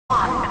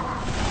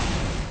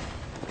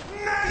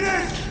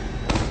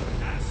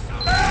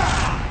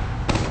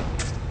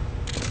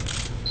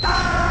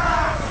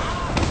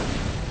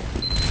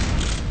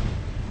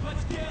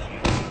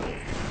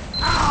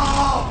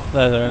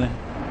There's early.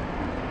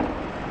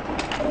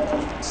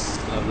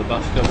 Have the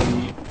buff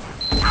coming.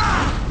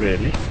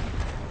 Really?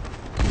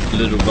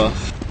 Little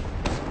buff.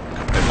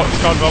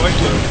 Scout volley.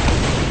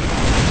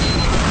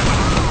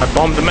 I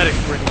bombed the medic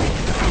really.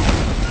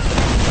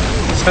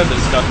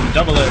 Feather's got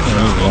double edge.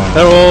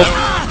 They're all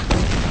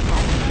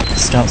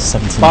Scouts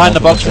 17. behind the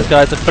boxes,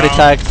 guys. They're pretty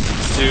tagged.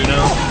 2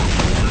 now.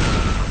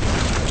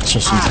 It's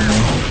just shooting me.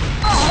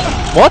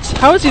 What?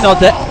 How is he not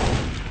dead?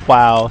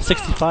 Wow,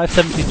 65,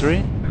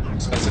 73.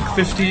 That's like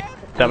 50.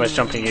 Damage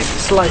jumping you.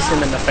 Slice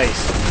him in the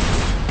face.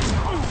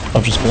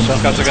 I've just spawned.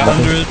 Got like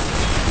 100.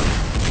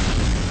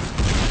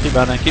 Keep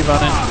running, keep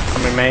running.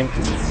 Coming main.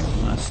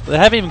 Nice. They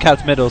haven't even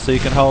capped middle, so you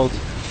can hold.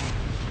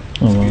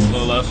 Oh well.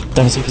 Low left.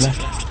 Damage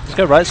left. Just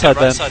go right side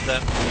then.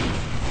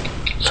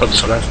 So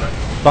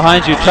left.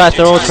 Behind you, trash,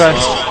 they're all trash.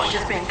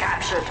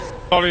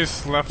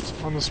 Volley's left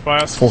on the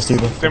spires. Force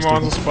Uber. Demo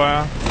on the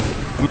spire.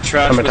 I'm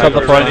trash. Stop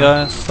the point,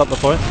 guys. Stop the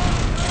point.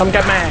 Come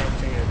get me.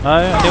 No,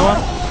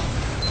 anyone?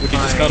 We can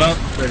just got up.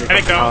 Really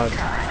Medic down.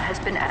 Has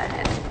been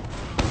added.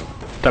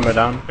 Demo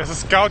down. There's a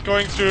scout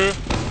going through.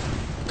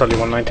 It's only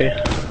 190.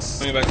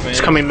 Coming back to me.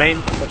 It's coming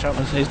main. Watch out.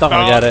 He's not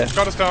gonna get it.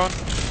 Scout is down.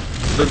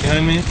 Look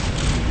behind me.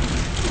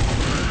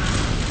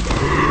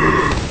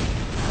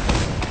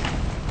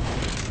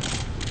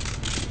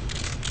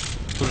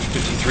 Push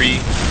 53.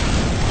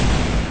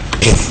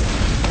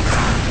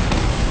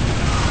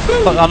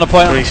 On the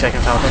point. 3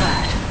 seconds out.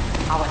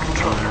 Our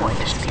control point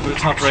is being We're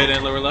top right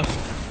and lower left.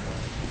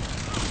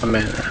 I'm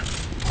in.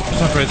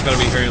 Top right's gotta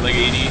be here, like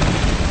 80.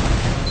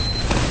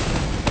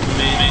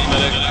 Main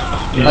medic.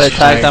 Might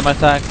attack, that might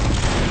attack.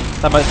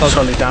 That might It's stop.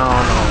 only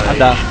down. I'm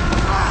down.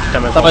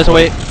 Demo's That might's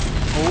away.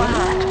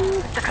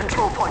 The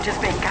control point is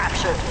being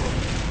captured.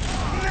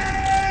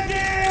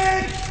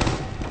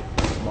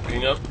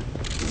 Walking up.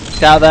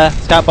 Scout there.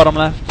 Scout bottom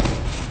left.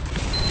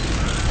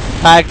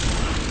 Tag.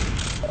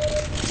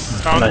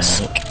 Down. Nice.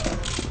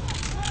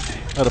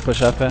 Gotta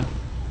push up here.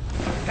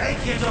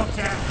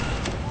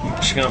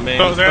 Pushing up main.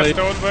 So there's Fight.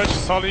 Stone Wedge,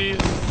 Solly,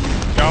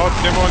 Scout,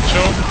 Demo and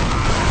Choke.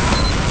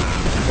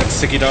 Got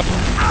stickied up.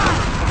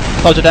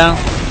 Soldier down.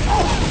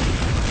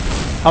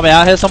 Help me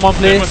out here, someone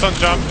please. Demo's on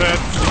jump pad.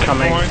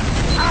 Coming.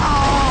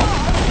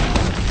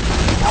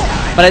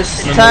 But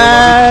it's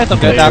tagged. I'm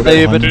going down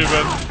there, Uber.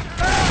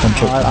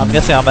 I'm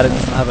guessing our medic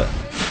doesn't have it.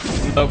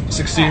 Oh,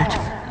 16.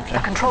 The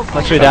control We're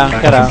point 3 is down.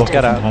 being Get out. Block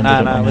Get it out. behind Nah,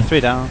 it, nah, don't we're you? 3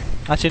 down.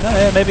 Actually, no,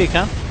 yeah, maybe you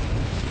can.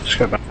 Just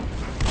go back.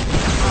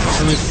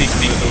 Something's peeking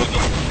me with the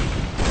weapon.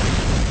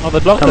 Oh, they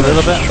blocked a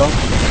little bit.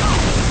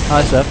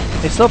 Nice, Seb.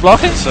 He's still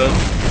blocking. So,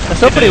 They're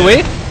still pretty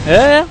weak.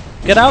 Yeah, yeah.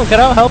 Get out,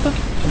 help him.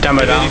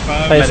 Demo down.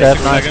 85. Play medic,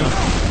 safe, nice. 6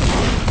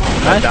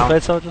 seconds. Nice, down.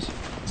 played soldiers.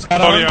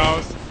 Solly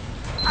out.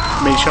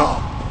 Main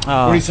shot.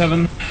 Oh,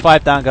 47.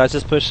 5 down, guys.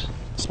 Just push.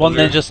 One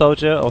ninja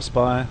soldier or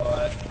spy.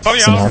 Solly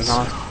Some out.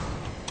 house.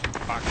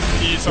 Fuck.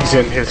 He's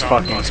in his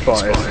fucking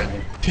spot, isn't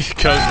he? He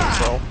kills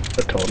himself.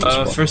 The total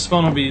spot. First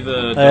spawn will be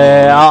the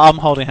I'm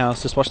holding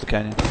house. Just watch the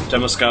canyon.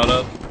 demo scout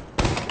up.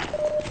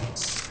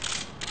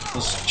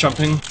 Just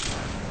jumping.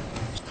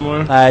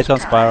 More. Nah, he's gone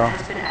spiral.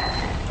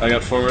 I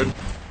got forward.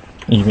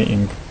 Are you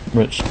meeting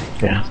Rich?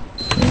 Yeah.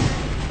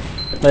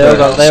 They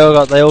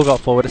all got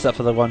forward except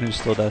for the one who's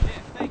still dead.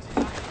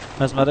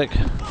 Where's medic?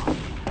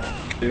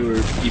 They were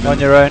even On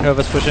your own,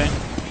 whoever's pushing.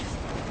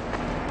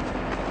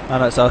 Oh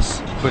no, it's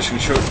us. pushing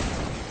short.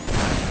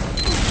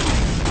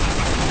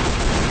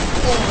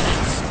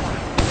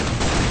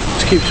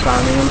 Just keep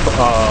spamming him.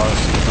 Oh,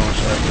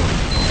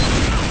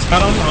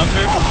 Scout on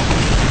hunter.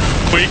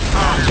 Weak.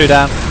 2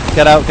 down.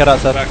 Get out,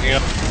 Seb. Backing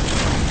up.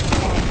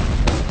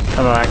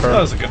 I'm a hacker.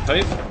 That was a good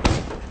fight.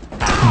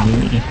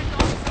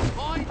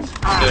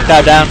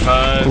 Scout down.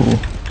 5. Ooh.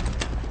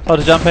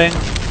 Soldier jumping.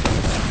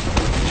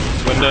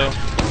 Window.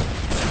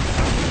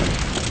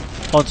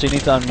 Hold, so you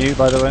need to unmute,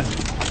 by the way.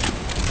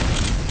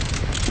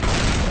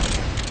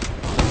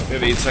 We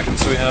have 8 seconds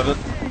so we have it.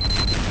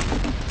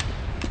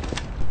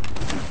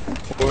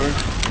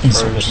 4.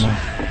 He's Rich now.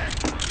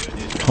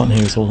 Can't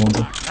hear his whole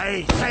Hunter.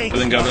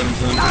 Within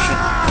goblins and then pushing.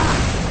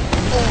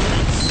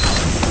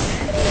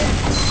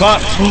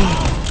 Fuck!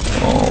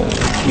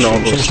 No,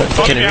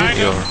 Solly behind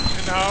him. In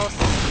the house.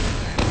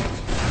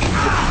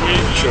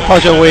 Weak.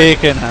 Soldier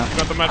weak in now.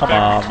 Got the med Come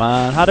deck. on,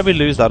 man. How did we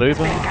lose that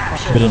Uber?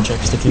 We didn't check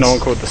stickies. no one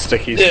caught the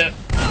stickies. Yeah.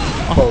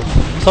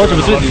 Soldier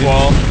was with you.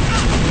 Wall.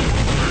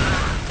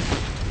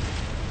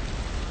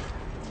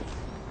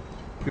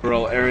 We were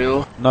all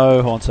aerial.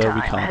 No, Haunter,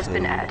 we Time can't. has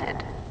been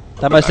added.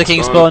 Demo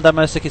sticky spawn,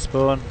 demo sticky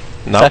spawn.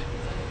 No. Check.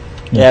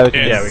 Yeah, we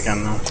can. Yeah, we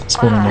can now.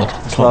 Spawning mid.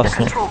 Can't block it.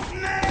 Control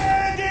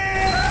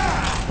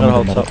We'll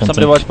hold top.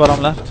 Somebody watch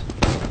bottom left.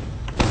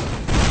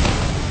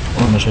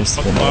 I'm gonna chase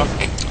the Fuck.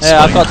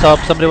 Yeah, I've got top.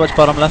 Somebody watch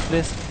bottom left,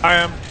 please. I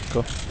am.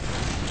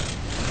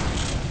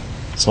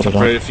 Solid Right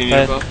on. if you need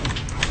Okay. a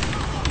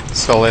buff.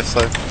 Skull left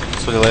side.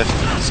 Soldier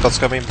left. Scott's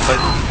coming inside.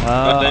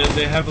 But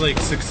they have like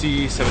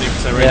 60,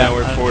 70% right Yeah, now,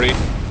 we're at 40.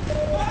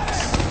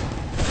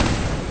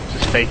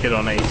 Just fake it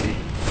on 80.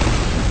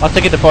 I'll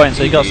take it to point,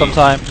 so you got some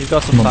time. You've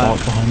got some Someone time.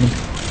 bark behind them.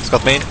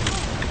 Scott main.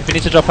 If you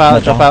need to drop out, No,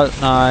 drop down.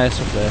 out. Nice,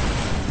 we're clear.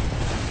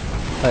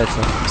 Play it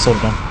safe.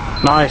 Sword down.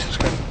 Nice, that's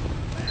good.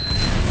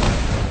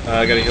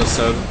 I gotta heal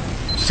sub.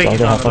 Sticky's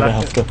don't on have- the I don't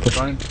left. have to push.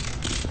 Fine.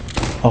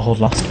 I'll hold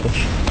last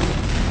push.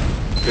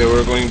 Yeah,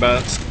 we're going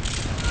bats.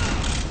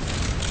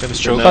 Gonna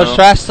stroke. No. Close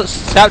trash,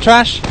 scout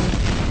trash.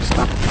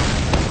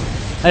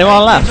 Anyone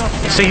on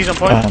left? Sticky's on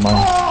point.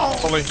 Mine.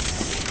 Fully.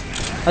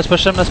 Let's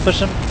push him, let's push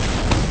him.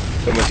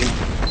 So my team.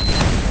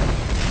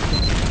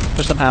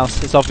 Push them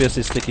house. It's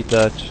obviously sticky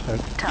dirt.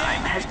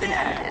 Time has been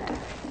added.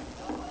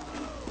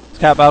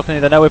 Scout balcony,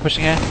 they know we're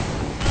pushing here.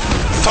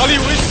 Tully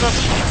wished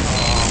us.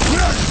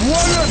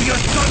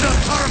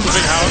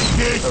 Big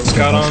house.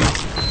 Scout on.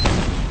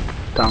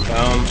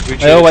 Down. Reach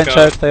They all in, went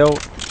scout. choke, they all...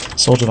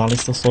 Soldier Valley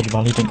still. Soldier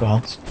Valley didn't go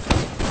house.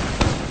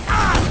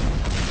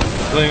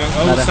 Playing on-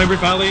 Oh, Ladder. Cyber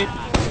Valley.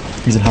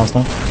 He's in house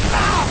now.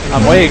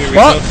 I'm weak. Reach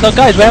What? up. No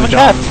guys, we haven't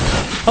Jump. capped.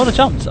 Hold the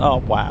jumps. Oh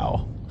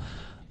wow.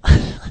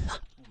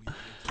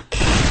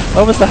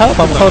 What was the help?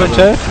 I'm holding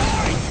choke.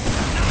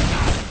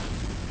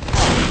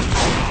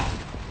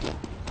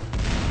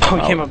 Oh,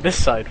 he came up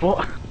this side.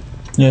 What?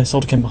 Yeah,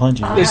 soldier came behind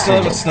you. They still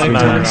have a sniper. No,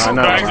 I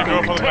know. Back to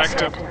go for the back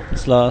tip.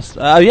 It's last.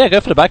 Oh yeah, go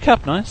for the back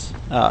cap. Nice.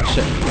 Oh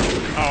shit.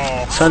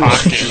 Oh, Son-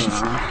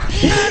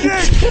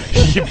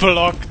 he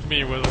blocked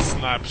me with a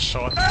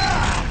snapshot.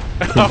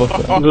 It's going for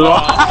the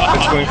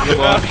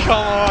block. Come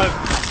on.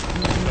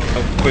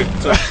 Oh, quick.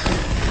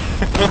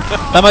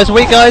 Damo's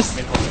weak, guys.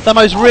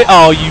 Damo's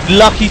oh, you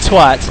lucky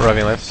twat.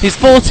 Arriving left. He's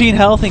 14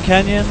 health in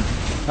Canyon.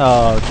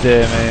 Oh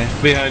dear me.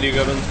 Behind you,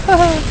 Gavin.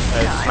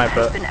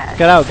 Sniper.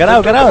 Get out, get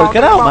out, get out,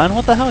 get out, man.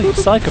 What the hell, you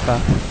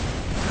psychopath.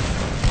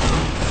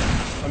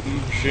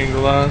 I'm shooting the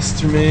last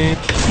to me.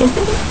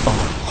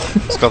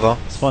 Scout down.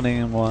 Spawning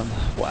in one.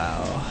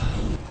 Wow.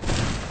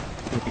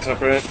 Top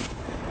right.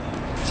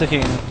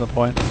 Sticking to the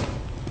point.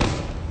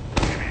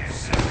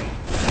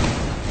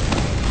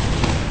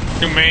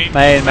 You main.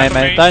 Main.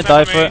 Sniper Don't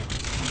die for main. it.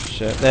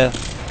 Shit, there.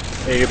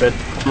 Yeah, you bid.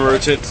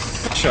 Rotate.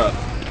 Shot.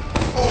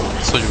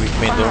 Soldier weak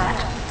main door.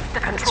 The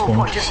control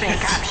point is being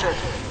captured.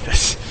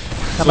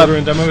 Soldier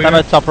and demo Demo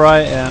here. top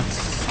right, yeah.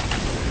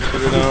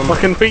 Soldier down.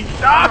 Fucking weak.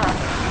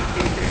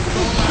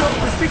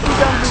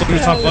 Soldier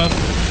top left.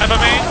 Sniper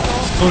main.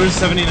 Soldier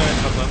 79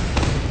 top left.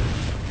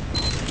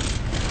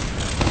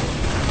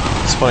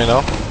 Spawning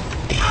now.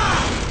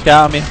 Get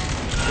out of me.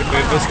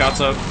 Wait, the scouts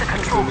up. The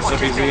control Doing this point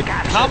up is being easy.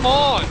 captured. Come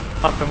on.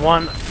 Up in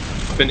one.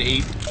 Been 8.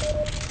 You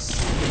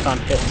can't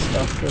hit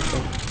stuff. Careful.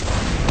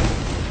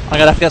 I'm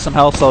gonna have to get some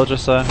health, soldier,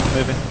 so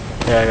moving.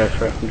 Yeah, go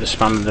for it. I'm just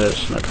spamming the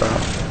sniper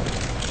out.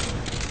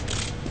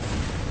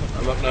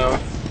 I'm up now.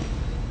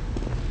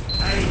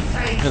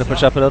 I'm gonna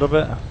push up a little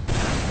bit.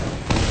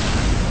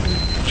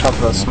 Chop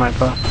the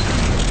sniper.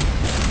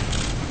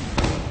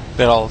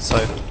 They're all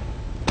outside.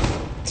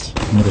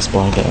 Another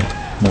spawn. Get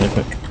her. Really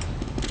quick.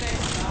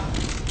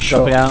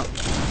 Dropping out.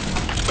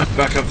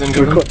 Back up then, We've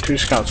Gavin. got 2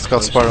 scouts. Scout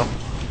close. spiral.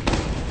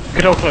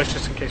 Get all close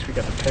just in case we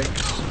get the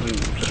picks. And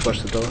just watch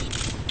the doors.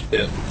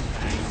 Yeah.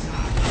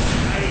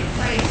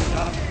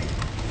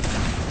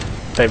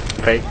 They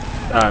fake.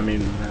 I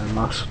mean,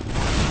 mass.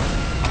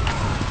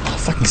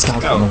 Fucking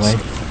scout on the way.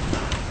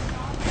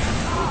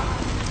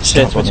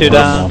 Shit, Scout we're on the 2 way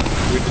down. now.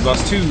 We've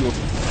lost 2.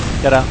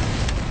 Get out.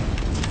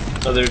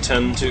 Other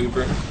 10 to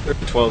or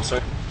 12,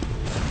 sorry.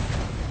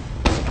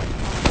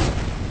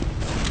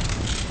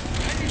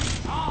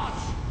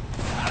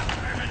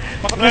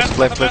 Left.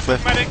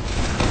 Medic.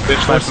 Wait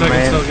 4 seconds,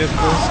 main. I'll get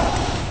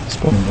close.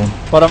 Spawning one.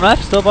 Bottom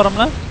left, still bottom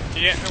left.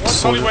 Yeah, one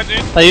Tully went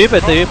in. They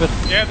Ubid, they Ubid.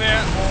 Yeah,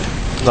 there.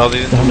 No, they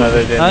didn't. No,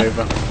 they didn't Huh? move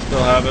it.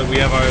 Still have it. We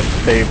have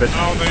our. They bid.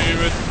 Oh, they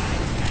even.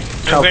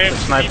 Help, They the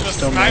have sniper's the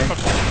still sniper.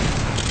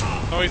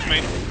 No, he's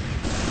main.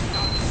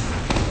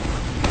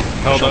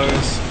 Held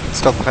ours.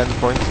 Scout behind the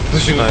point.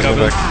 Pushing No, with go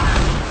Gavin.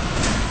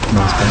 back.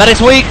 Nice.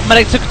 Medic's weak.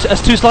 Medic took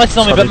 2 slices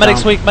on me, but Solid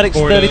Medic's down. weak. Medic's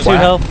Forward 32 is.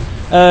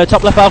 health.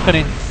 Top left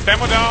balcony.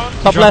 Demo down.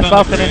 Top Drop left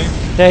down to balcony.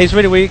 3. Yeah, he's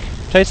really weak.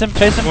 Chase him,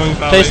 chase him. Going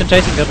valley. Chase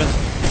him, Gavin.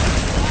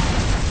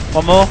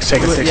 One more.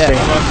 Take a 16. Yeah.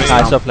 Down.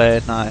 Nice, well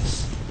played,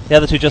 nice. The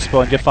other 2 just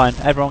spawned, you're fine.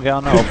 Everyone get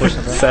on now, I'll push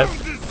them down. Set.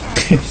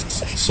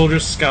 Soldier,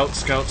 scout,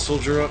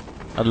 soldier up.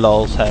 A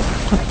lol's head.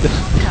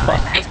 Time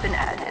has been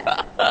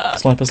added.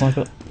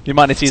 Sniper. You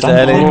might need to use the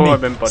Stand early. behind Oh,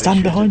 I've been me. body Stand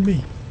shooted. behind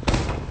me.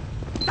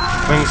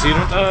 Thanks, you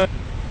don't die.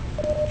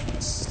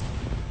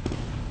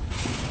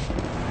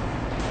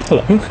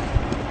 Hello.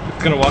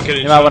 Gonna walk it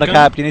in. You might want to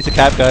shotgun. cap, you need to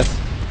cap, guys.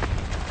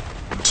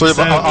 Soldier,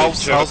 Sand,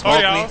 house, choke. Oh,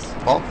 yeah,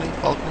 balcony.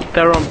 house. Balcony.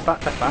 They're on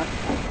back, left back.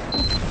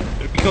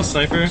 Did we kill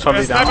sniper?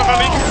 Probably Sniper down.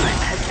 valley. Time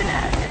has been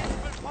added.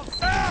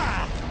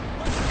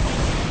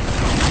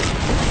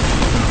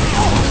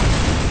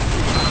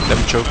 Let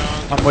me choke.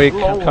 I'm weak,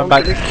 I'm coming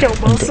back. I'm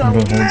going to hold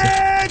it.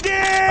 Up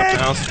to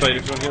house, fight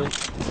if you want heal.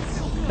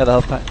 Get the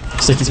health pack.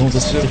 Sticky's hold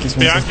us. Sticky's hold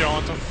Behind us. you,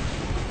 Anton.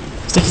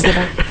 Sticky's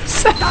there.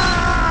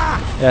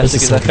 Yeah, This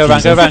is sticky's there.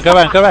 so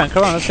Go around,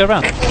 come on, let's go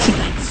around.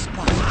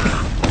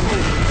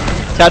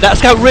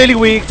 Scout really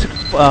weak.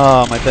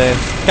 Oh my days.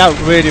 Scout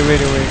really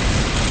weak.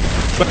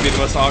 Might be the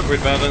most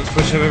awkward balance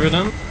push I've ever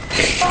done.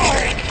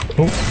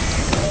 Oh.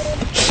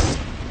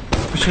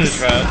 Pushing the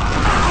trap.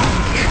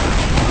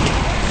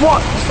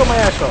 What? Stop my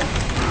air shot.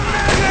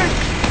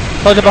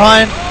 Soldier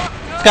behind.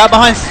 Scout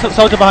behind.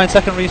 Soldier behind.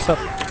 Second resup.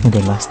 I'm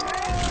going last.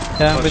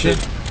 Yeah, I'm with you.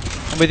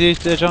 I'm with you,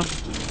 dear John.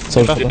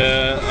 Soldier.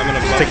 Yeah, I'm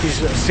gonna block.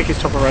 Sticky's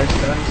top of right,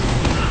 guys.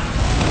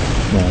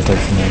 No, I don't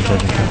think I'm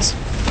judging guys.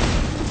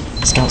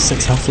 Scout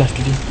 6 health left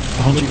of you.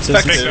 Behind you,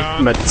 Back 6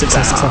 down. Med. 6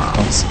 health,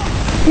 nice.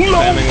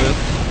 Spamming this.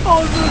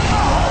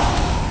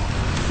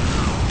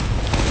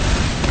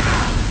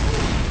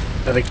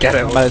 Better get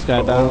it. Medic's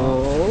going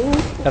down.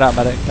 Get out,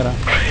 medic. Get out.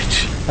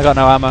 I got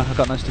no ammo. I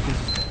got no stickies.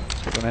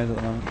 Just grenades at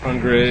the moment.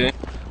 Hungry.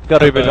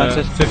 Got Uber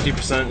advantage.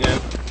 50%, yeah.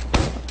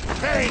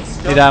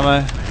 Need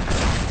ammo.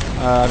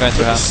 I'm going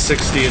through house.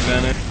 60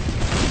 advantage.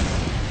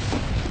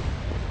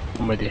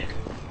 I'm with you.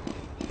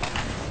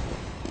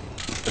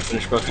 I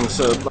finished blocking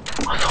sub.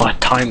 I thought I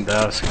timed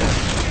that. I was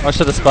good. Watch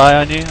for the spy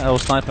on you. I will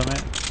sniper,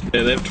 mate.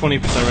 Yeah, they have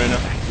 20% right now.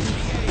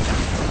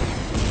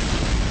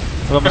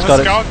 I've almost There's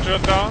a got it. scout,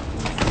 John down.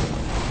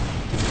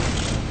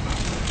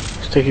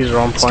 Sticky's are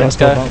on point. Let's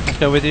go. Let's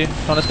go with you.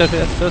 Come on, let's go.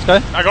 Let's go.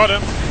 I got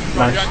him.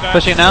 Nice. Got down.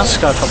 Pushing now.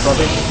 Scout top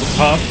lobby.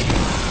 Pop.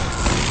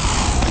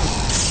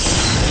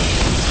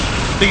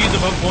 Sticky's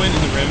above point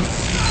in the rim.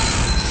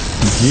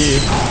 Yeah.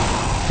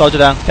 Soldier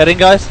down. Get in,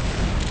 guys.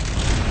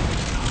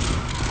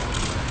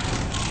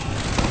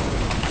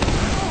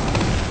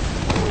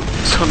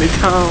 Sonny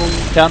down.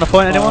 Down the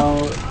point,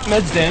 anyone?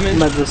 Med's damage.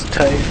 Med was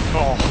tight.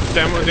 Oh,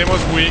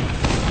 Demo's weak.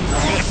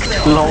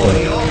 Lol.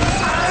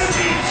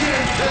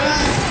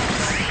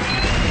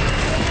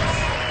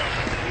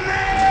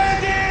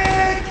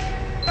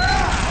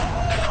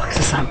 What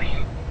does that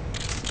mean?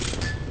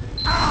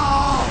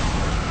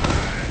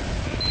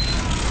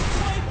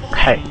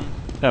 Hey.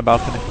 No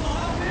balcony.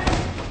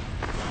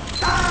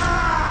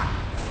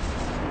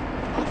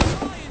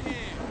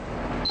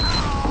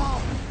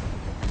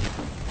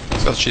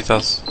 Got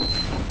cheetahs.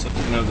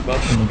 No, the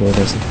buff. I'm gonna go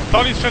this.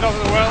 Tony's straight out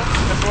of the well.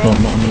 As No, well.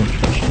 I'm not. I'm gonna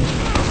trash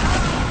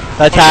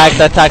it.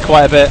 They tag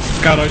quite a bit.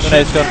 Got our shit.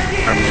 Grenades gone.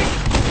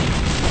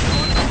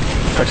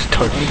 Press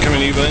token. I'm coming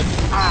to you, bud.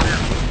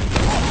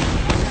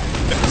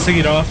 Stick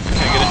it off.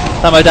 Can't get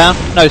it. Ammo down.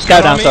 No,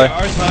 scout down, Me, sorry.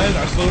 Our side,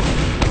 our slope.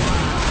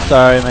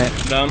 Sorry, mate.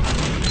 Down.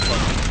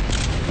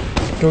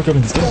 Go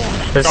in still.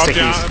 There's Got Stickies.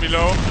 down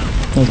below.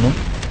 There's one.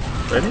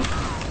 Really?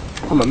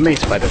 I'm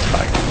amazed by this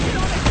bag.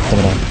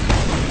 Cover down.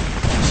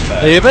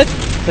 They Ubered?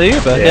 They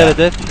Ubered? Yeah,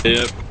 they did.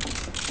 Yep.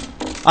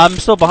 I'm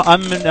still behind.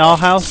 I'm in our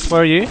house.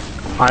 Where are you?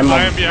 I'm I on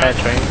am behind. air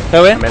train.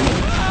 Go in. I'm in.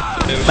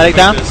 Medic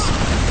down.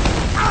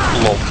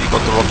 Lol, you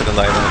got the rocket and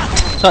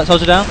line.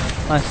 Soldier down.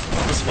 Nice.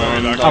 That's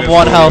fine. I'm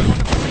one health.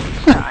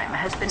 Time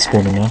has been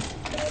Spawning now.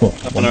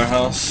 What? Up in our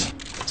house.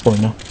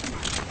 Spawning now.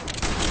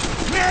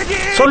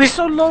 Sully's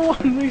so low on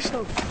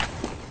resoap.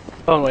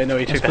 Oh wait, no,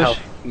 he took the push. health.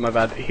 My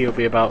bad. He'll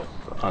be about.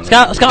 Oh, no.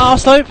 Scout our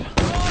slope.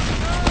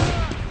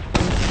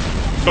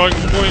 Going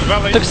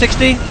valley. Took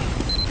 60.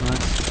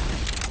 Nice.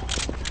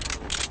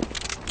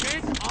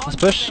 Let's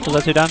push, because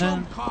they're two down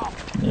here.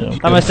 Yeah.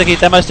 That must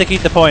sticky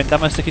the point. That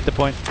must sticky the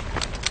point.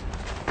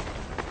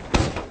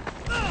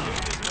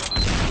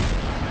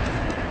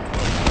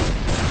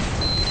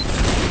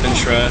 In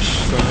trash.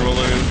 Throwing a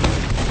roller in.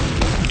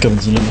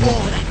 Guns in it.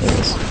 There it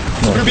is.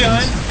 No, We're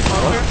behind.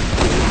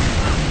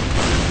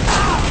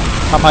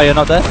 Somehow you're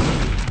not there.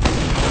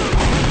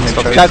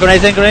 Scout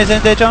grenades in,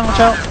 there, John. Watch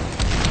out.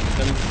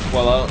 And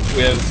voila,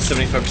 we have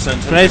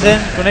 75%. Grenades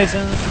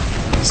in.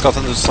 Scout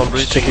on the sol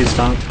bridge. Sticky's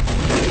down.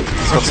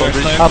 Scout sol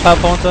bridge. Help,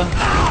 Haunter.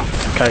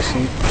 Guys,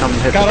 can you come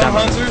hit Scott the on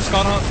camera? Hunter.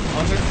 Scott on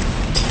Hunter.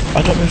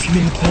 I don't know if you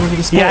mean the player with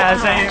the spot. Yeah,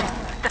 same.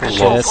 the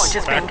control Yes. point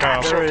is being Back up.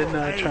 captured.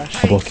 They're in trash.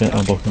 I'll block it.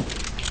 I'll block it.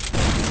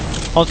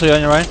 Haunter, you're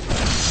on your own.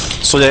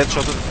 So yeah,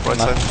 shot it. Right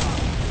side.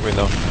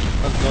 Window.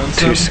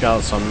 Two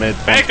scouts on mid.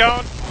 Back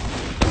down.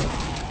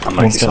 I'm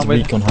One like, guy's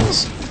weak on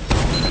house.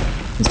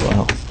 He's got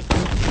health.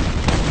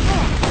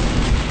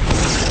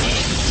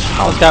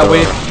 Scout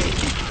weak.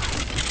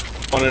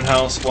 One in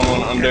house, one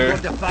under.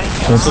 So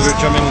we're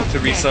jumping to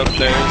resub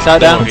there.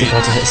 Scout down. I think I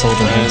had to hit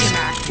soldier.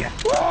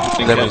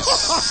 Level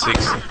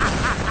 6.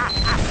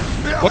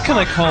 What can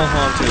I call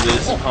Haunter that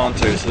isn't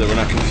Haunter so that we're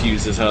not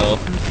confused as hell?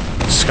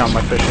 scout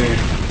my fish here.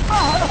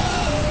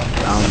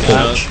 Down.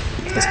 Porch.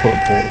 Let's put a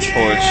porch.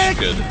 Porch,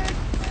 good.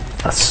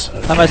 That's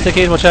Ammo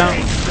stickies, watch out.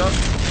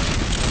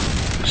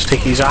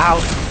 Sticky's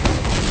out.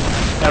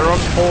 They're on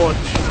porch.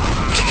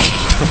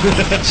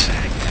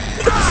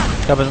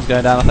 Covers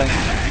going down, I think.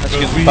 Let's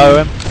just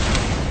bow him.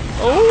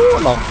 Oh,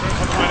 long.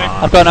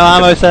 I've got no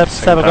ammo, Seb.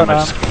 I've got no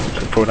ammo.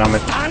 Full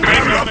damage.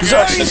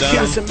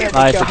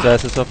 Nice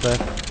success, it's up there.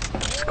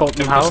 Scott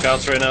in No house.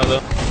 scouts right now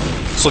though.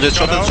 So they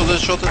shot it.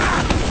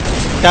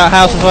 Scout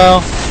house as well.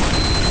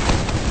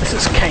 This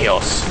is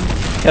chaos.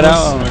 Get out.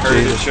 Oh,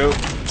 Hurry to Jesus. show.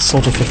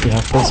 Soldier 50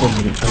 half plus.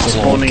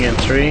 Spawning in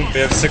 3. We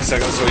have 6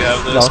 seconds so we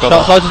have No, this.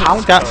 soldier,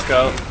 scout.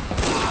 Scout.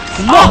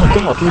 Oh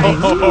my god, really?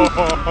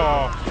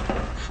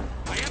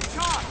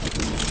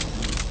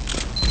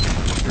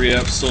 3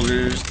 F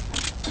soldiers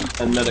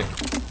and medic.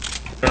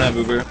 Don't have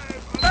Uber.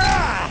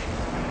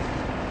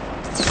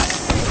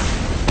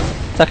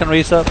 Second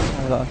resup.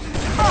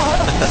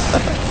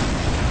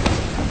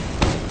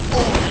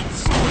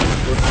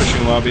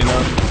 lobby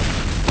now.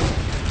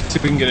 See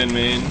if we can get in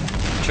main.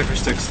 Check our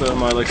sticks though,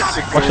 my like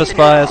 6. Watch the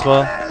spy as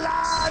well.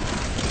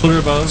 Soldier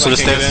above, So I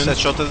the can't stairs, get in.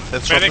 headshotted,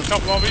 Medic headshotted.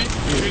 top lobby.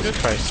 Treated.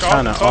 Christ.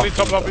 Scout, No. solid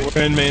top lobby.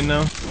 We're in main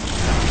now.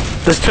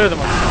 There's two of them.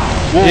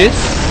 Yes.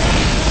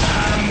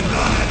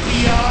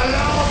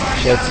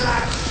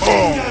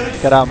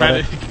 Shit. Get out,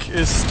 medic. Medic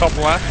is top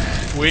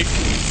left. Weak.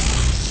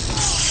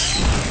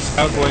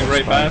 Out going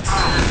right back.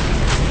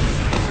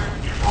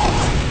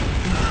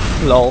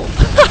 Lol.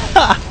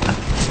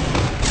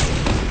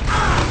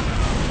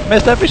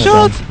 Missed every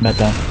shot! Med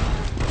down.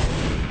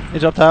 He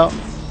dropped out.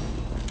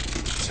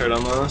 Start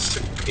on last.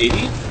 80?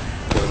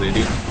 That was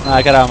 80.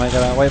 Nah, get out, mate,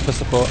 get out. Wait for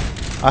support.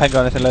 I ain't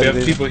got anything We loaded. have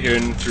either. people here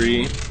in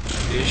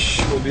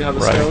 3-ish. Will we have a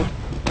Right. scout?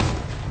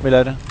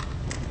 Reloading.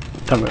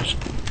 Don't rush.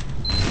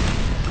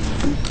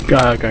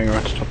 Going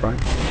around to top right.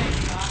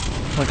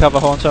 We'll cover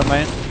Haunter on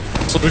main.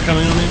 Soldier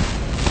coming on me.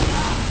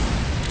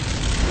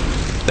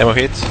 Demo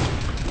hit.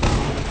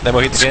 Demo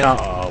hit again.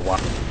 Oh, wow.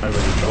 I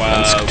really dropped.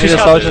 Wow. Need a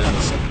soldier.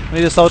 We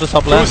need a soldier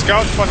top Two left.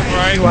 scouts bottom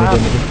right. Middle.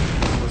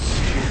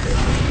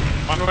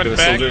 One We went have a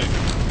back. soldier.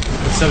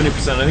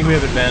 70%. I think we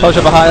have advantage.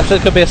 Soldier behind. There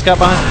could be a scout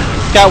behind.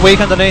 Scout weak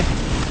underneath.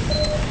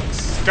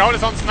 Scout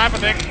is on sniper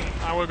deck.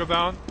 I will go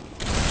down.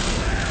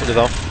 Put it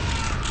off.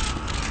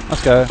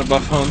 Let's go. The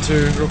buff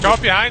hunter. Real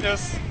Scout behind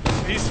us.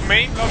 His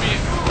main lobby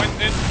went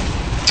in.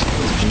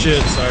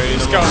 shit, sorry.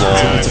 No Scout.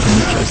 more. It's a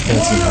neutral, it's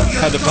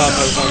 13. Had to pop,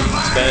 I was on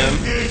spam.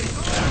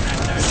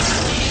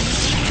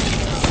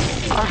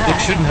 They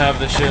shouldn't have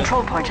this shit.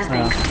 Control point is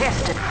being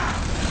contested.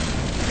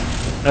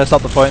 Let's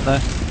stop the point though.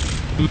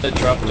 That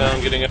drop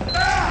down, getting up.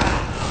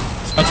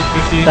 Scouts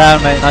at 50.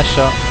 Down, mate. Nice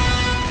shot.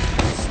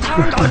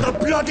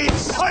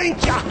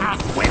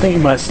 I think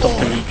you might stop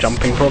him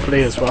jumping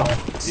properly as well.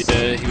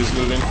 Yeah, he was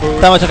moving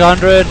forward. Down, took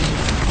 100.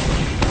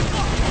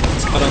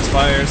 Scout on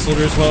fire.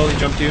 Soldier as well, he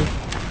jumped you.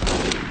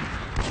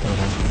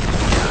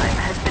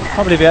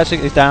 Can't believe he actually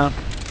is down.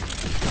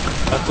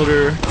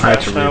 Soldier I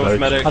had to crashed now with reload.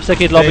 medic. I've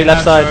stickied lobby They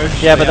left have side.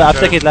 charge. Yeah, They but have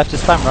I've charge. stickied left to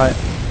spam right.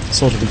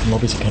 Soldier weak in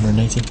lobby, took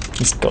 180.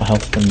 He's got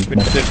health and With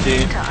medic. 50.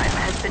 Time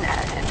has been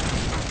added.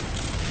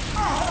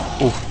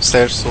 Ooh,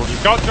 stairs, soldier.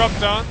 Scout dropped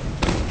down.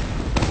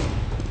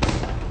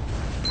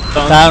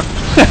 Down.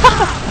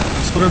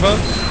 Soldier above.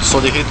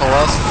 Soldier hit on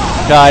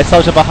last. Guy,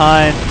 soldier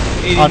behind.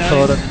 89.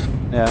 Uncorded.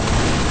 Yeah.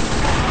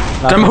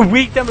 Them are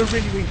weak, them are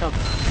really weak up.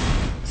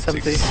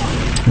 70. I'm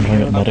trying to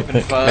get a medic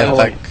pick. Five. Med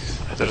attack.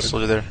 There's a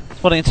soldier there.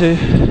 Spotting 2.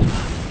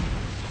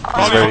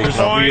 Volley very on good.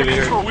 point. Really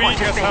hurt. Control Weak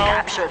point is as being hell.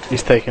 captured.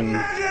 He's taken.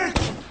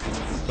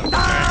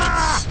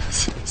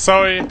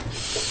 Sorry.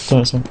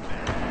 Sorry, sorry.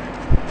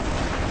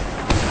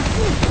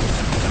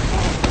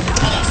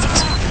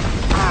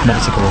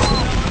 Medic took a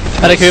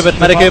roll. Medic Hubert,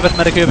 medic Hubert,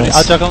 medic Hubert. Nice.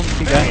 I'll juggle.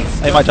 Keep going.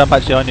 He might jump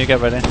actually on you,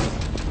 get ready.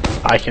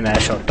 I can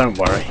airshot, don't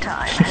worry.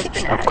 Time has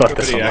been I've added. got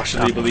this Nobody on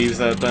actually lockdown. believes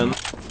that, Ben. You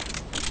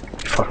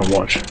fucking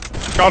watch.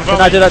 Scout Didn't I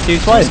volley. do that to you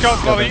Two twice?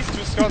 scouts volley.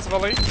 Two scouts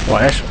volley.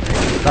 What airshot?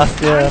 That's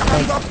the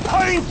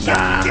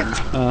Nah,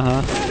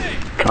 uh-huh.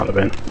 can't have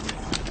been.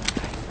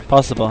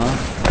 Possible,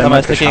 huh? They Am I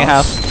might push sticking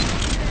house?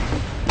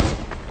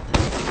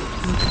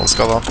 One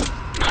scout on.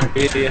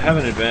 They have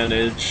an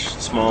advantage.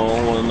 Small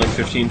one, like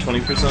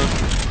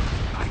 15-20%.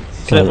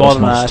 It's a bit more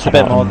than that, it's a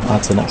bit more than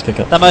Add to the next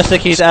pickup. That most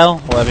sticky's L,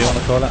 whatever you want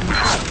to call it.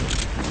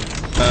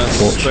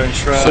 Stern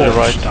Shroud. Soldier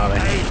right.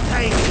 Darling.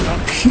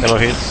 Demo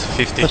hit.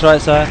 50. Just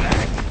right side.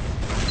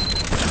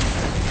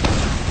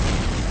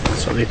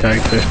 Solid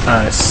tag for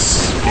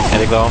nice.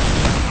 Medic down.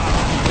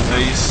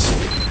 Nice.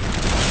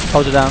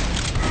 Hold it down.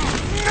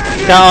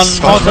 Down,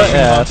 Haunter. rushing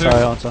Yeah, Haunter.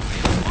 sorry, Haunter.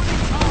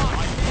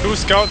 Two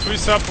scouts, three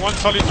sub, one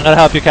solid. I'm gonna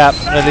help you, Cap.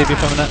 I'm gonna leave you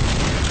for a minute.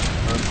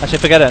 Actually,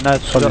 forget it. No,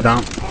 Solid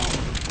down.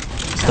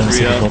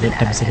 Demonstrated Three, lobby,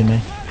 demonstrated me.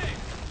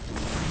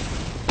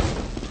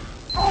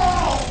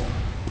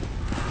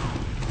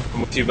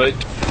 I'm with you, Byte.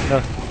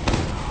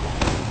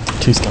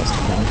 2 scouts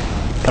took down.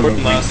 Fourth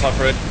and last, top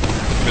right.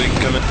 Ready to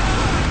come in.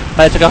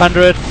 Mate, took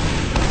 100.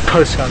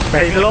 Post guns,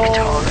 very low.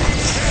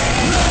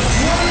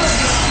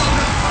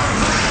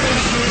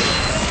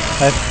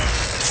 Okay.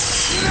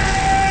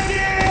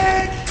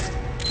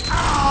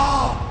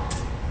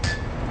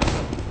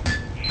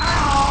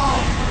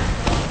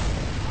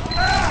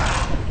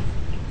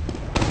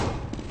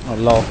 Oh,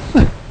 lol.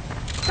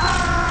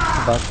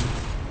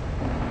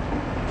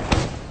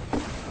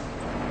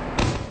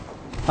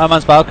 Hi,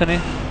 man's balcony.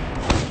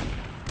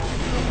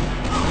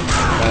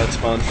 Bad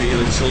spawn for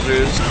healing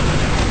soldiers.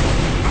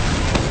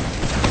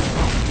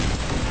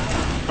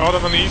 Scout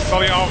on the knee,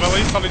 solid on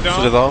valley, solid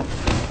Soldier down. down.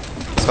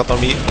 Scout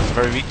on me.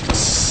 Very weak.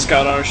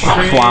 Scout on our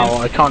stream. Wow,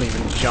 I can't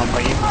even jump.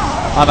 Are you?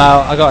 I'm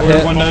out. I got We're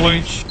hit. 1 down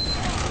each.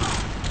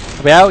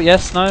 Are we out?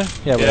 Yes? No?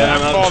 Yeah, we're Yeah,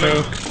 out. I'm out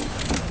of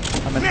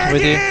choke. I'm in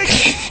with you.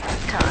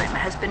 Time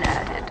has been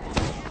added.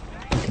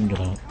 You can get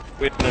out.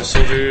 Waiting our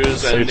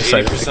soldiers So you and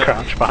decided to 80%.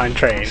 crouch behind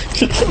train.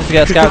 Just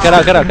get a scout. Get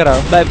out, get out, get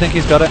out. Let him think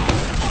he's got it.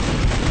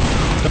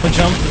 Double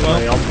jump as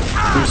well.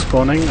 Who's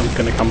spawning? I'm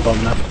gonna come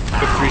bomb left.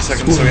 Quick 3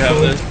 seconds so we have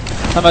this.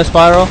 Ammo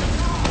spiral.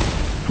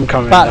 I'm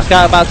coming. Back, left.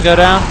 scout about to go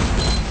down.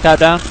 Scout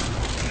down.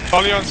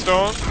 Volley on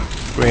stone.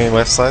 Green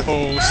left side.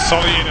 Oh,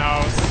 Solly in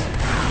house.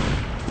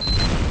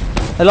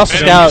 They lost a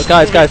scout,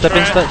 guys.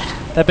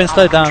 They've been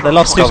slowed down. They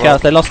lost 2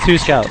 scouts. They lost 2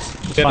 scouts.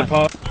 It's Get a fine.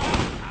 pop.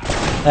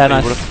 Yeah,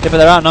 nice. Yeah, but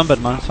they're outnumbered,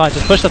 man. It's fine.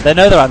 Just push them. They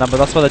know they're outnumbered.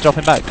 That's why they're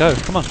dropping back. Go.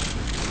 Come on.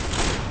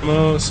 Come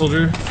on,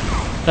 soldier.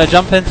 No,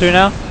 jump in through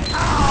now.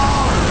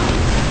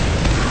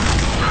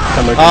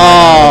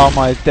 Oh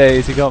my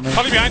days, he got me.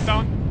 Solly behind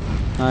down.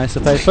 Nice.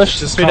 Okay, push.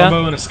 Just through combo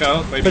down. and a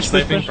scout. Maybe Push, push,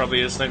 sniping. push.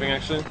 Probably is sniping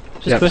actually.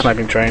 Yeah, push.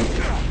 sniping train.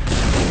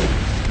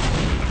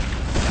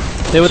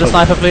 Deal with the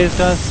sniper, please,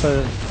 guys.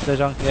 So they're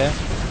junk. Yeah.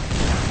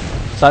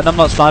 So I'm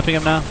not sniping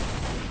him now.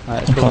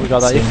 Alright, it's cool. We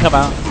got that. You can come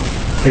out.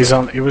 He's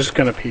on. He was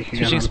gonna peek again.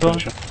 Switching I'm spawn.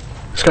 pretty sure.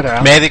 Let's go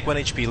down. Medic 1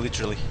 HP,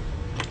 literally.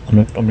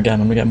 I'm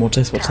gonna get more. Watch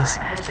this.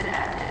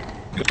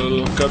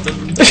 Go, got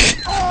them.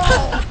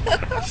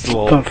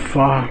 What the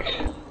fuck?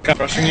 Got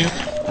rushing you.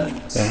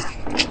 Yeah.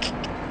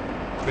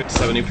 Good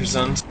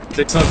 70%.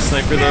 It's not a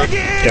sniper though.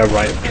 Yeah,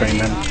 right. Train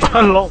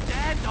them. Lol.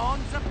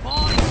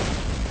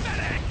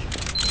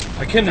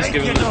 I can just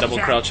give him the double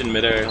crouch in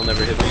midair. He'll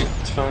never hit me.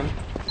 It's fine.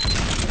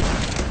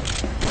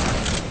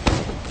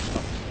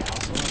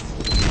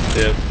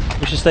 Yeah.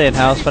 We should stay in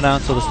house for now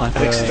until the sniper.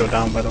 Alec's still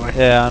down, by the way.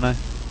 Yeah, I know.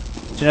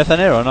 Do you know if they're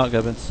near or not,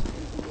 Gubbins?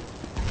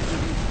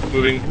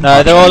 Moving.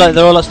 No, they're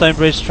all at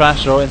Stonebridge,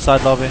 trash, or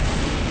inside lobby.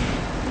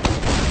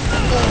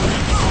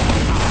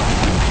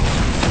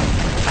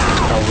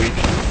 How weak.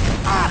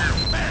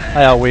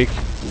 They are weak.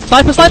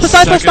 Sniper!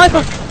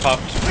 Second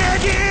Popped.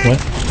 What?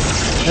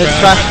 It's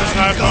trash.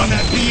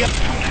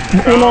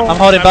 I'm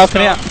holding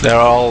balcony. They're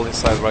all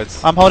inside right.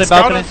 I'm holding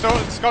balcony.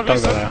 Scout Don't go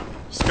reset. there.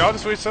 Scout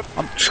is reset.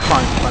 Just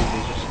climb,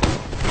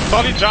 please.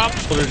 Solly jump.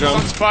 Soldier He's on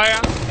jump. Spire.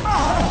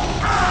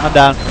 I'm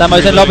down.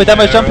 Demo's in lobby.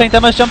 Demo's jumping.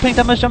 Demo's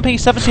jumping.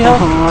 He's 70 health.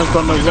 Oh, I've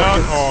got no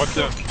Down. rockets.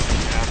 Oh,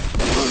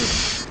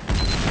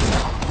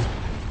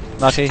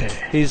 Lucky.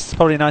 He's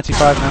probably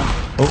 95 now.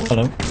 Oh,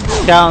 hello.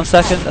 Scout on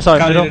second. Sorry,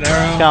 Got middle. an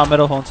arrow. Scout on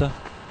middle, Haunter.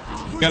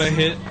 Got a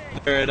hit.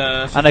 They're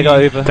at And they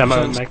got Uber.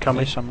 Demo, they're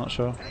coming. I'm not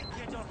sure.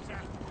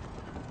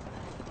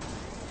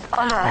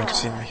 Alert.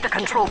 seen me. The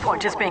control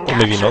point is being Or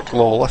maybe captured. not.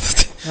 Lol.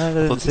 Left. No,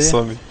 they didn't Thought he see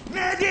saw it. me.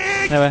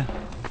 Anyway,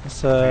 let's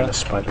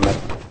Spider-Man.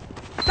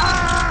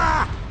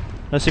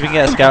 let's see if we can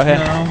get a scout here.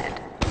 No.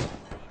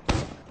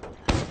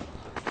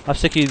 I've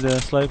stickied the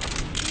slope.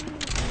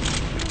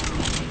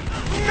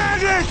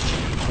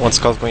 One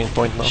scout going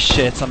point now.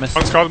 Shit, I missed.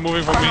 one Scout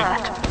moving for me.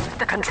 Alert.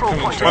 The control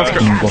point is One being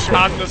Scout. captured.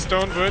 On the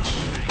stone bridge.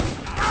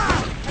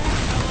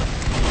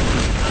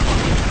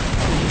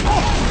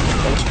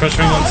 One's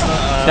pressuring on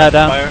Scout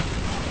down. fire.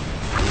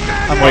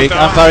 I'm weak.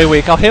 I'm very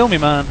weak. Oh, heal me,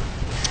 man.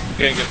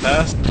 Can't get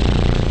past.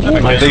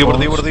 Where they?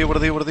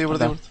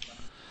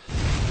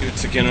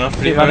 It's again enough.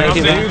 Keep running,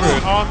 keep running.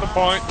 On the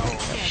point.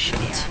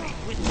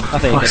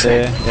 Nothing you can do.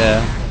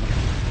 Yeah.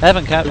 They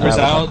haven't captured. Uber's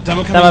out.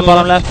 Demo coming Demo low.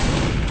 bottom left.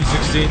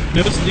 260.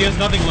 No, he has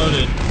nothing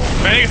loaded.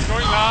 Medic is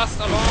going last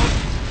alone.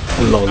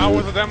 Now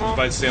with the demo.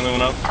 Byte's the only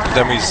one up.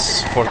 Them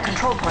is 40.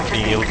 Control point is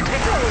Being being healed.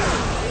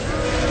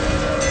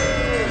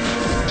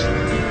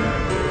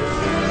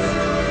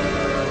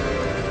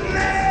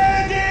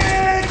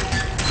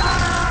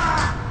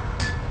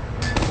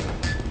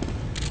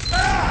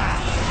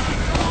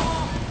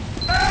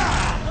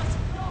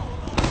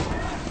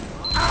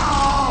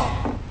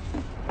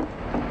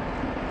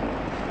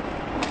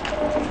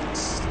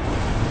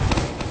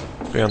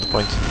 Beyond the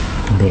point.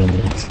 I'm good on the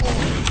next.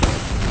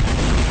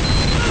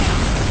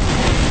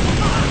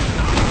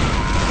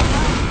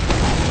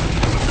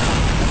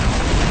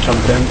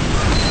 Jumped in.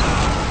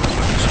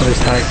 Solly's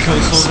tag.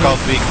 Scout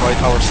weak, right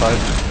our side.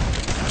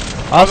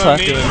 Also,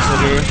 Me.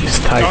 He's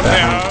tagged Got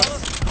that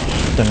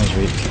there. Demo's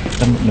weak.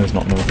 No, it's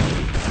not north.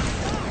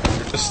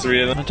 Just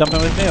 3 of them. wanna jump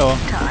in with me or?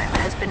 time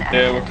has been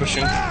Yeah, we're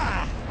pushing.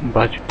 one.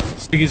 Budge.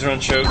 Stiggy's run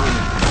choke.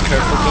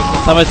 Careful,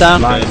 careful. Someone's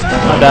down. Nice.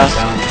 I'm down.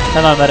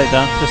 Hang on, medic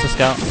down. Just a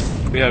scout.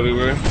 Yeah, we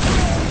were.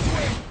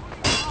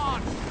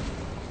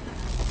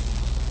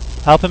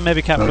 Help him,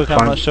 maybe cap No, book. fine.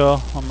 I'm not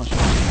sure.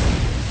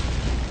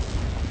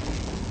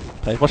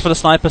 Okay, watch for the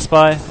sniper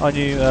spy on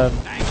you.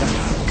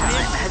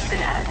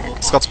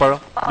 Scout spiral.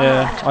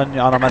 Yeah, on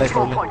your medic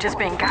control probably. point is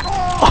being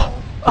captured.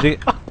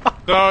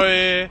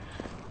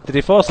 Did So,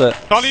 he force it?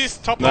 Solly's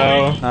top No.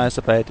 lane. No, it's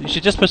a bait. You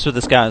should just push with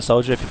the scout and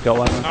soldier if you've got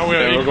one. Man. Now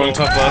we're Yeah, we're equal. going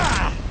top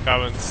left.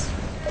 Balance.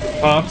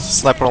 Pops.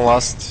 Sniper on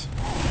last.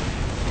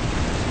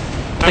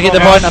 I'm sticking the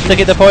point. I'm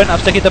sticking the point. I'm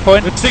sticking the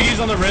point. With Stiggy's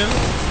on the rim.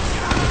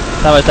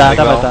 That was down.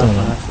 Big That was ball.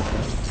 down.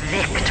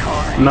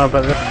 Victory. No,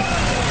 but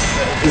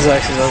he's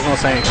actually, I was not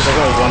saying, because I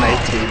got a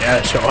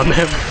 180 shot on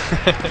him.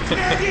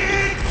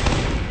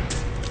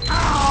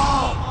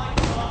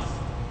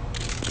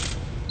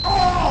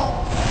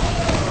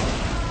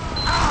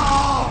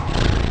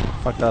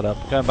 Fuck that up.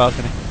 Go in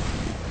balcony.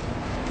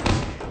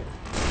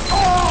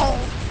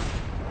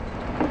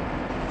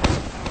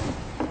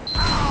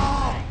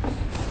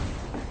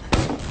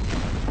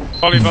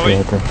 Solly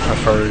volley. Bro. I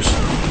froze.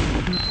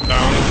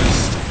 Down.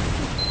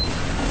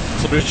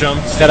 Soldiers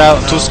jumps. Get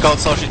out. Two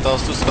scouts are shit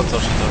house,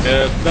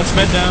 Yeah, that's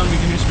med down. We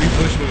can just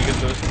repush when we get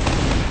those.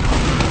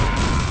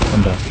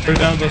 I'm down. We're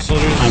down those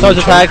soldiers.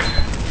 Soldier tag.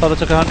 Soldier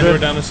took And we're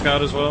 100. down a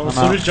scout as well. I'm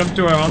Soldier out. jumped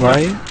to our on.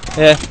 Right?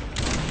 Yeah.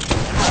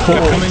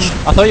 Coming.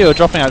 I thought you were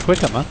dropping out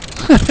quicker, man.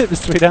 It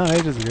was 3 down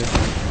ages ago.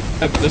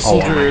 The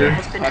soldier,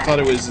 I thought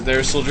it was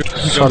their soldier.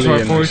 Jumped to Solly our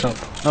and forward.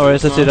 myself. No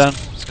worries, let's 2 down.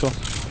 It's cool.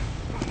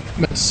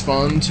 Met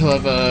spawn to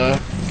have a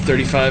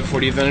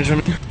 35-40 advantage on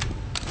me.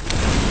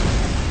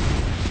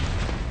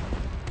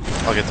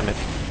 I'll get the mid.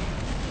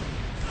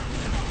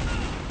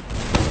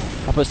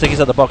 I put stickies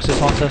at the boxes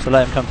once to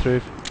let him come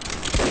through.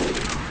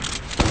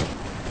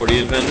 40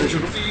 advantage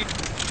would be.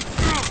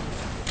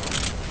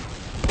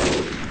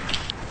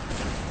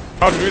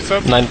 Scout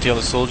reset. 90 on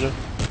the soldier.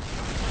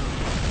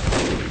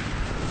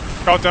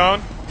 Scout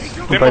down.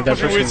 Demo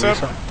pushing reset.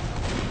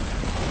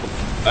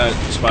 Demo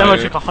Spire.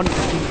 took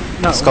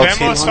 100. No, Scout Demo,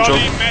 team, Solly,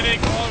 jump.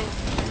 medic, all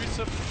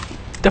reset.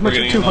 Demo We're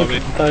took getting in lobby.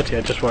 230.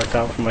 I just worked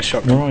out from my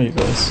shotgun. Where are you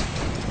guys?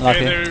 Okay,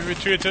 Lucky. they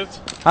retreated.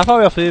 How far are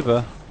we off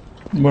Uber?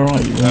 Where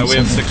are you? We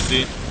have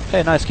 60.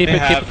 Hey, nice. Keep They it,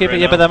 keep have it, keep it.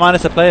 right Yeah, but now. they're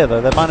minus a player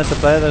though. They're minus a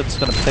player. They're just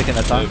gonna be taking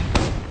their time.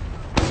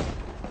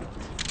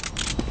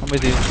 I'm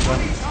with you.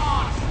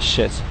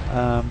 Shit.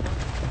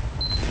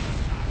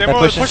 Demo,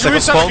 pushing push Second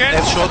reset spawn, again.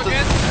 headshotted.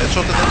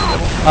 Headshotted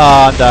demo.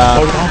 Oh, I'm down.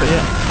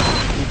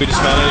 We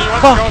just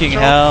managed. Fucking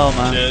hell,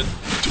 man. Shit.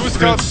 2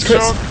 scouts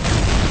Chris.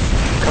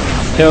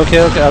 choke.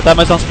 Kill.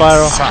 Demo's on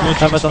spiral.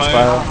 Demo's on Fire.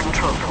 spiral.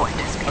 Control point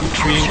has been I'm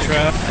treeing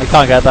trap. I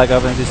can't get that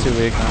Goblins. He's too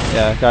weak now.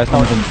 Yeah, guys. I'm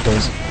No. done for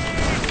those.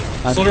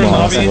 Soldier in Wow,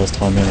 that's the lobby. worst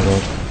time in the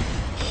world.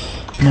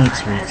 No,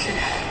 it's weak.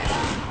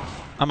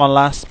 I'm on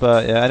last,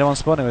 but yeah, anyone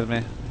spawning with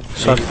me?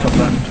 Solly come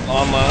back.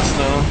 On last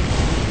now.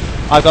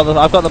 I've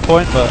got the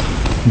point, but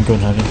I'm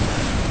going heavy.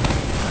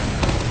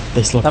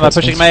 They still have Demo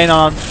pushing main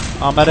on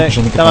medic. Push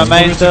on the Demo command.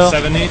 main still.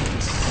 70.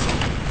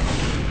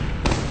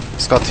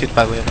 Scott hit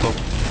badly on top.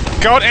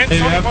 Scout and Hey,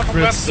 we Solly have bottom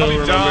crits left, still,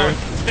 Solly down. remember.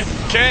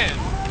 Can.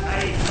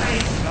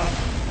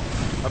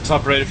 Up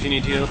top right if you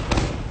need heal.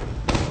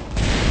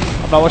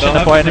 I'm not watching They'll the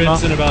have point anymore.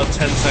 crits in about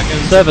 10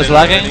 seconds. Server's if they don't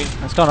lagging. have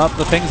any. It's gone up.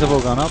 The pings have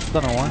all gone up.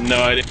 Don't know why.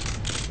 No idea.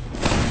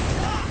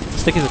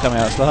 Stickies are coming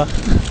out slow.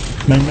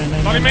 Main.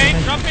 Solly main,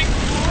 jumping.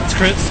 It's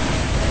crits.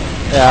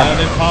 Yeah.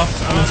 They popped.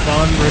 I'm in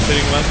spawn.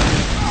 Rotating left.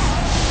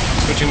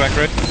 Switching back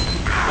right.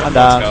 I'm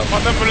down. Scout.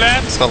 Bottom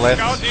left. Scout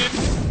left. Scout in.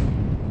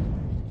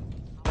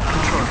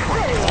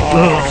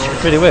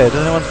 It's really weird.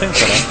 Does anyone think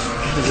so?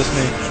 It's just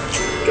me.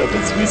 God,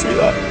 let's me see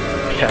that.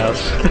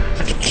 Chaos.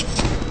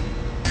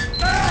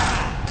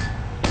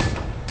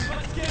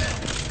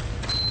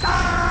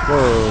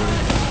 Whoa.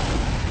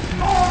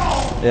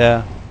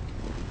 Yeah.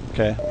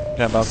 Okay.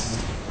 Getting back.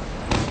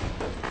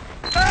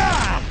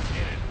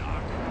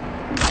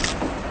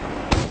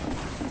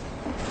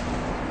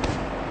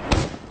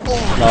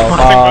 No,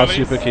 Molly.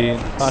 super keen.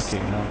 Fucking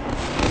hell.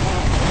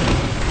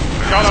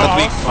 Scout Scott out.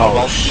 weak.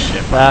 Oh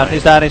shit. Down,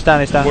 he's down.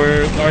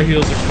 Our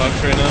heals are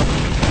fucked right now.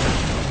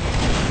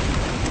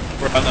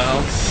 We're out of the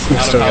house. We can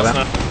Out still of get house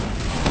that.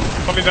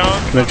 now. Solly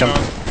down. Gonna jump.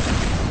 Down.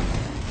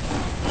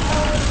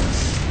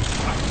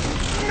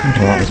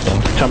 Oh, that was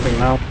bad. Jumping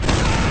now.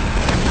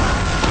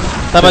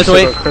 Demo's Still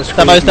weak. got Chris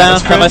Demo's Green. down.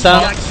 Demo's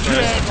down.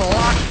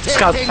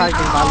 Scout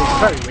tagging Valley.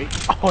 Very weak.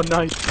 Oh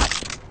nice.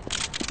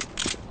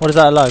 What is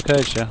that allow?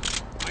 Coach, yeah.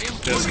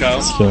 Just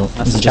Scout. So,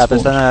 Let's is it just cap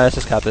this. just No, let's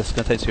just cap this. It's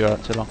gonna take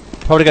too long.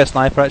 Probably get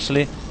sniper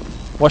actually.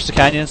 Watch the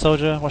canyon,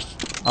 soldier.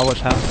 I'll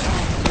watch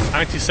house.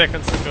 90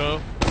 seconds to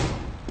go.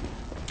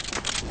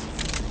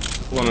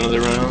 Want another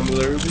round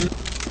there?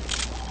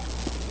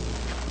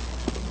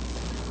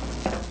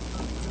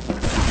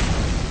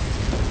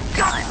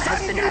 time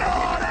has been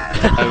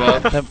added.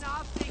 I've up.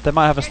 They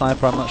might have a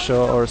sniper. I'm not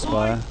sure, or a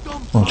spire.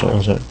 I'll check.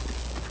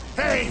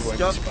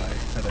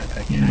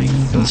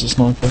 There's a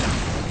sniper.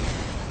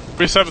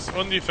 Reset is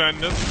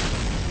undefended.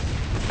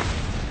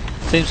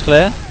 Seems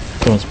clear.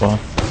 Go on, spy.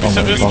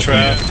 Reset is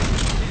Trap.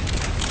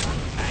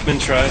 Been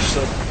trash,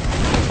 so.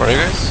 Where are you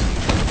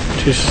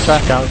guys? 2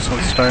 scouts on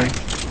stone.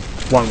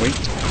 1 week.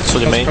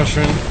 Soldier main.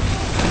 Pressuring.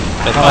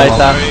 Alright,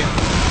 down.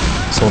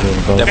 Soldier in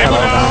the boat. Demo Demo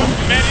down. down.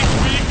 Medic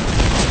weak.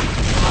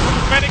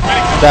 Medic.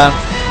 Down.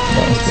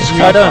 That was good.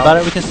 No, don't worry about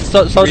it. We can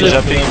soldier.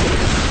 Jumping.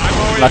 I'm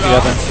already Lucky down.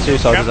 weapons. 2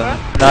 soldiers on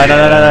Cap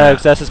there. No.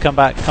 Xerxes, come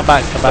back. That's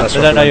They what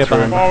don't know we you're went through.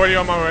 behind. I'm already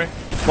on my way.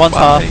 One's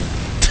half.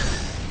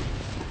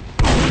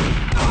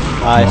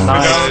 Nice.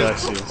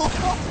 Nice.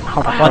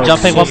 One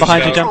jumping, one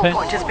behind you Scout. jumping.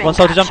 Point has been One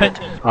soldier jumping.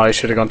 captured. Oh, I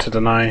should have gone to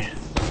deny.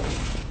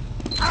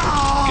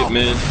 Get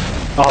mid.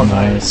 Oh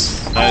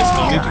Nice. Nice,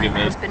 don't need to get Time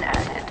has mid. been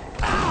added.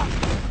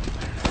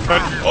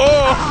 But,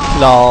 oh!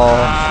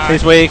 Lol.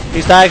 He's weak.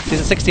 He's tagged. He's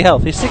at 60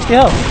 health. He's 60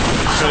 health.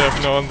 Should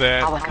have known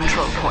that. Our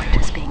control point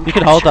is being You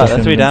can hold that.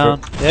 They're 3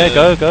 down. Yeah,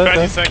 go.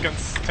 20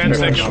 seconds. 10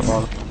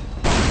 seconds.